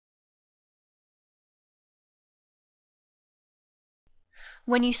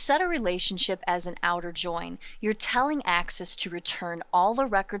When you set a relationship as an outer join, you're telling Access to return all the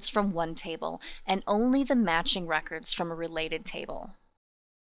records from one table and only the matching records from a related table.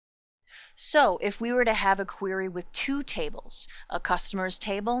 So if we were to have a query with two tables, a customers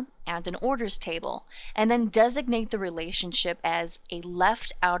table and an orders table, and then designate the relationship as a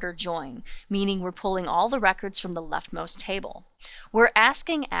left outer join, meaning we're pulling all the records from the leftmost table, we're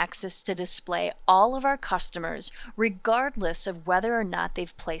asking Access to display all of our customers regardless of whether or not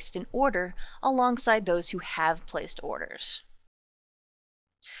they've placed an order alongside those who have placed orders.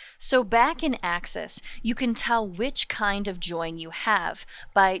 So back in Access, you can tell which kind of join you have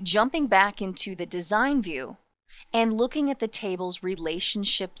by jumping back into the design view and looking at the table's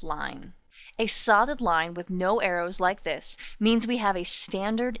relationship line. A solid line with no arrows like this means we have a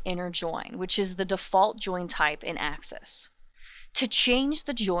standard inner join, which is the default join type in Access. To change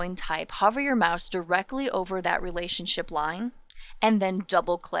the join type, hover your mouse directly over that relationship line and then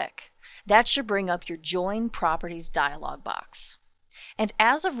double-click. That should bring up your Join Properties dialog box. And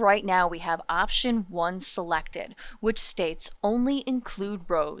as of right now, we have option 1 selected, which states only include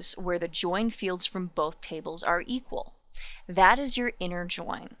rows where the join fields from both tables are equal. That is your inner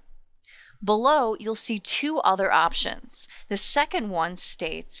join. Below, you'll see two other options. The second one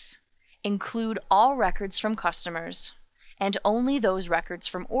states include all records from customers and only those records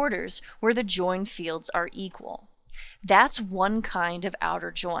from orders where the join fields are equal. That's one kind of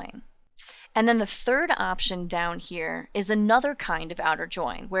outer join. And then the third option down here is another kind of outer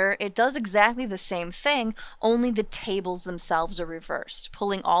join, where it does exactly the same thing, only the tables themselves are reversed,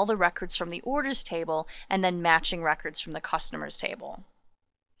 pulling all the records from the orders table and then matching records from the customers table.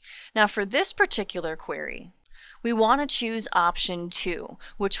 Now for this particular query, we want to choose option 2,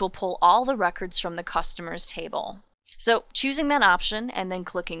 which will pull all the records from the customers table. So choosing that option and then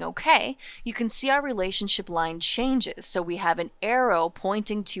clicking OK, you can see our relationship line changes. So we have an arrow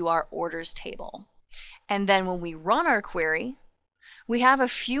pointing to our orders table. And then when we run our query, we have a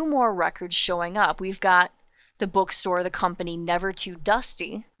few more records showing up. We've got the bookstore, the company Never Too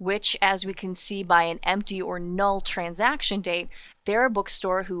Dusty, which, as we can see by an empty or null transaction date, they're a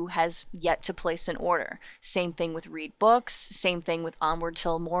bookstore who has yet to place an order. Same thing with Read Books, same thing with Onward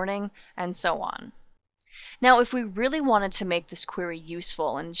Till Morning, and so on. Now, if we really wanted to make this query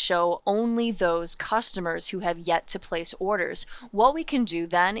useful and show only those customers who have yet to place orders, what we can do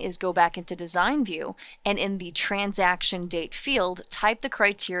then is go back into Design View and in the Transaction Date field, type the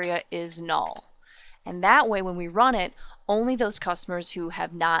criteria is null. And that way, when we run it, only those customers who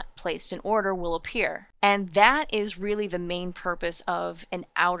have not placed an order will appear. And that is really the main purpose of an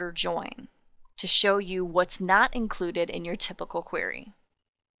outer join, to show you what's not included in your typical query.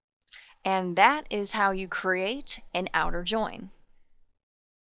 And that is how you create an outer join.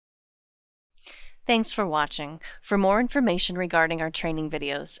 Thanks for watching. For more information regarding our training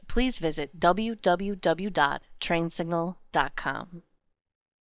videos, please visit www.trainsignal.com.